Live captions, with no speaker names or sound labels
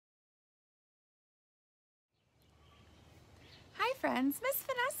friends, Miss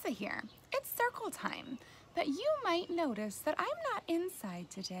Vanessa here. It's circle time, but you might notice that I'm not inside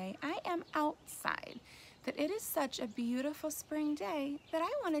today. I am outside. That it is such a beautiful spring day that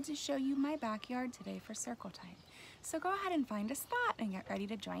I wanted to show you my backyard today for circle time. So go ahead and find a spot and get ready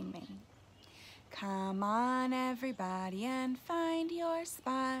to join me. Come on everybody and find your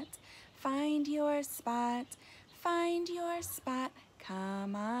spot. Find your spot. Find your spot.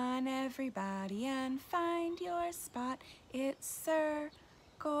 Come on everybody and find your spot. It's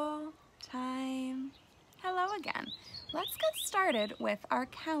circle time. Hello again. Let's get started with our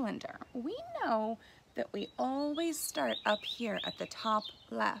calendar. We know that we always start up here at the top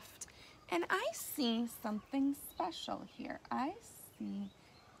left. And I see something special here. I see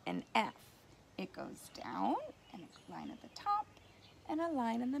an F. It goes down and a line at the top and a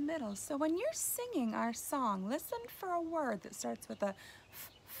line in the middle. So when you're singing our song, listen for a word that starts with a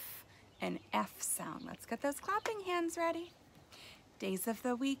f, an F sound. Let's get those clapping hands ready. Days of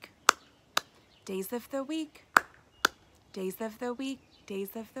the week, days of the week, days of the week,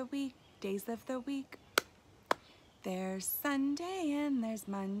 days of the week, days of the week. There's Sunday and there's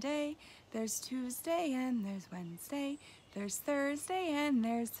Monday, there's Tuesday and there's Wednesday, there's Thursday and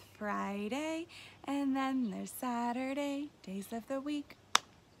there's Friday, and then there's Saturday. Days of the week,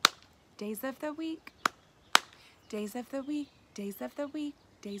 days of the week, days of the week, days of the week,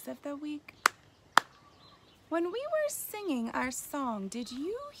 days of the week. When we were singing our song, did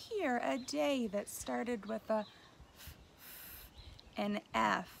you hear a day that started with a an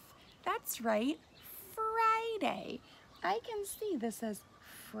F? That's right, Friday. I can see this as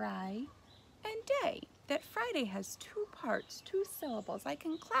fry and day, that Friday has two parts, two syllables. I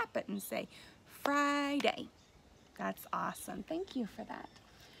can clap it and say Friday. That's awesome. Thank you for that.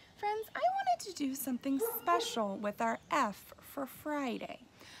 Friends, I wanted to do something special with our F for Friday.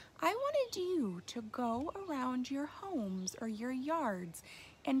 I wanted you to go around your homes or your yards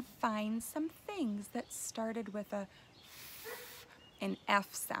and find some things that started with an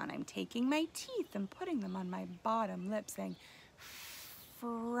F sound. I'm taking my teeth and putting them on my bottom lip saying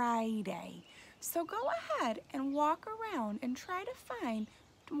Friday. So go ahead and walk around and try to find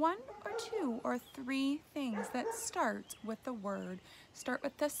one or two or three things that start with the word, start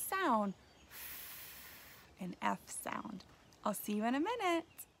with the sound, an F sound. I'll see you in a minute.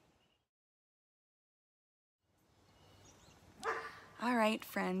 All right,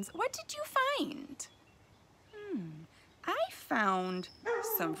 friends, what did you find? I found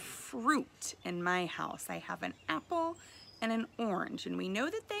some fruit in my house. I have an apple and an orange, and we know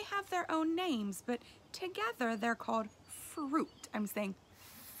that they have their own names, but together they're called fruit. I'm saying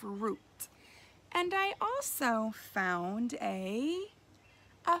fruit. And I also found a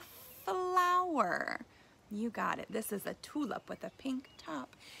flower. You got it. This is a tulip with a pink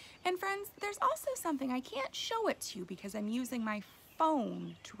top. And friends, there's also something, I can't show it to you because I'm using my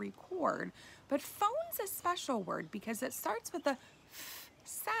phone to record, but phone's a special word because it starts with a f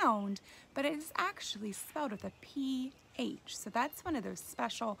sound, but it is actually spelled with a PH. So that's one of those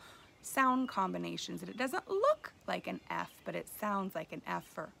special sound combinations that it doesn't look like an F, but it sounds like an F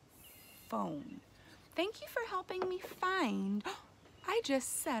for phone. Thank you for helping me find, I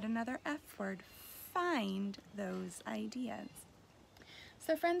just said another F word, find those ideas.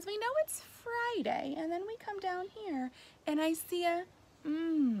 So friends, we know it's Friday, and then we come down here and I see a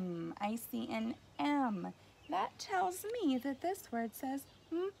I see an M. That tells me that this word says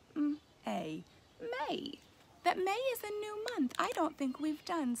May. That May is a new month. I don't think we've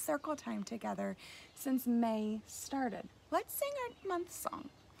done circle time together since May started. Let's sing our month song.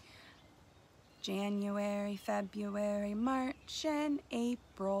 January, February, March and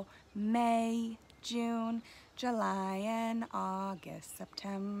April, May, June, July and August,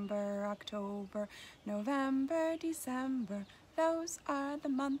 September, October, November, December. Those are the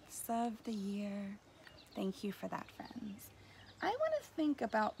months of the year. Thank you for that, friends. I want to think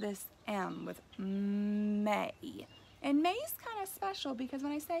about this M with May. And May's kind of special because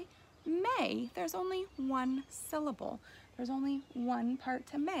when I say May, there's only one syllable. There's only one part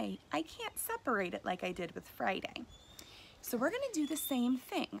to May. I can't separate it like I did with Friday. So we're going to do the same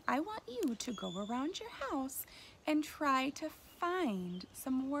thing. I want you to go around your house and try to find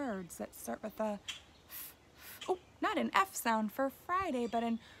some words that start with a not an F sound for Friday, but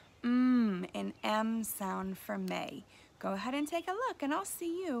an M sound for May. Go ahead and take a look and I'll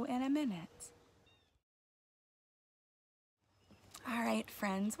see you in a minute. All right,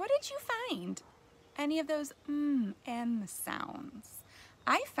 friends, what did you find? Any of those M sounds?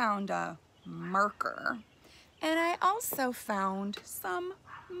 I found a marker. And I also found some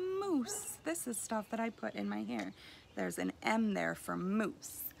mousse. This is stuff that I put in my hair. There's an M there for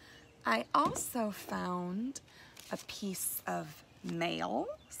mousse. I also found a piece of mail,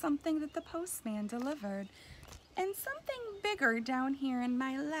 something that the postman delivered, and something bigger down here in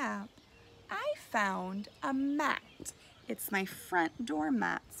my lap. I found a mat. It's my front door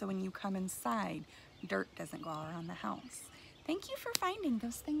mat, so when you come inside, dirt doesn't go all around the house. Thank you for finding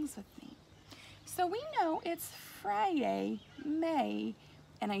those things with me. So we know it's Friday, May,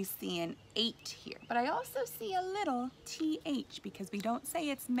 and I see an 8 here, but I also see a little TH because we don't say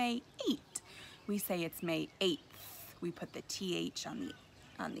it's May 8. We say it's May 8th. We put the TH on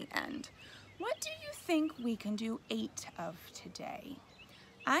the end. What do you think we can do 8 of today?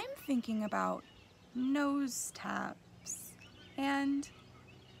 I'm thinking about nose taps and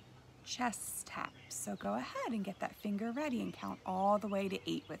chest taps. So go ahead and get that finger ready and count all the way to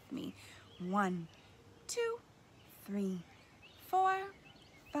 8 with me. 1, 2, 3, 4,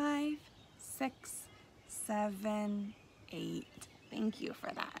 5, 6, 7, 8. Thank you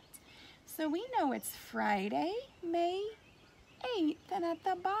for that. So we know it's Friday, May 8th, and at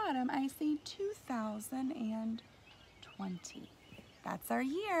the bottom I see 2020. That's our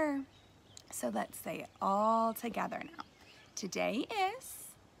year. So let's say it all together now. Today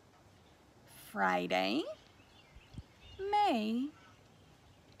is Friday, May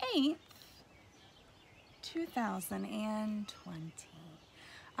 8th, 2020.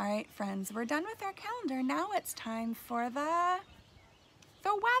 All right, friends, we're done with our calendar. Now it's time for the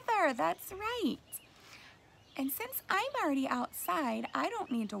weather. That's right. And since I'm already outside, I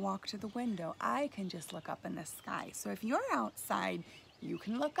don't need to walk to the window. I can just look up in the sky. So if you're outside, you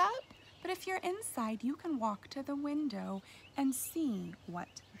can look up. But if you're inside, you can walk to the window and see what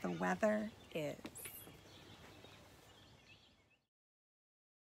the weather is.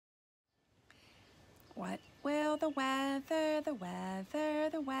 What will the weather,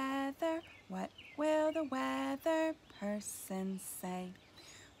 what will the weather person say?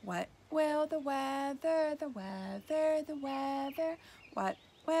 What will the weather, what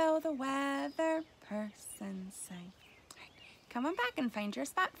will the weather person say? Right. Come on back and find your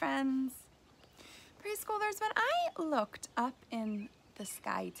spot, friends. Preschoolers, when I looked up in the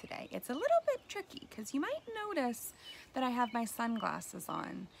sky today, it's a little bit tricky because you might notice that I have my sunglasses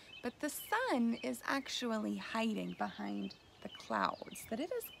on, but the sun is actually hiding behind the clouds, that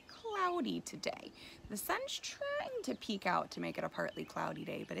it is cloudy today. The sun's trying to peek out to make it a partly cloudy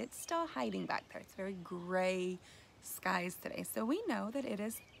day, but it's still hiding back there. It's very gray skies today, so we know that it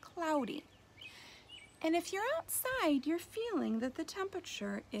is cloudy. And if you're outside, you're feeling that the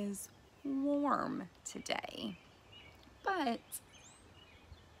temperature is warm today. But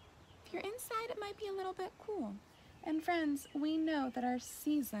if you're inside, it might be a little bit cool. And friends, we know that our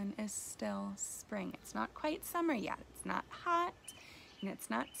season is still spring. It's not quite summer yet. It's not hot and it's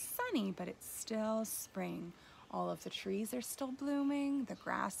not sunny, but it's still spring. All of the trees are still blooming, the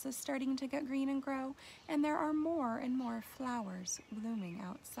grass is starting to get green and grow, and there are more and more flowers blooming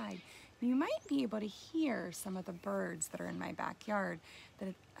outside. You might be able to hear some of the birds that are in my backyard.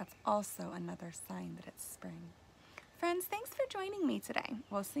 That's also another sign that it's spring. Friends, thanks for joining me today.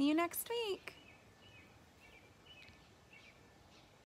 We'll see you next week.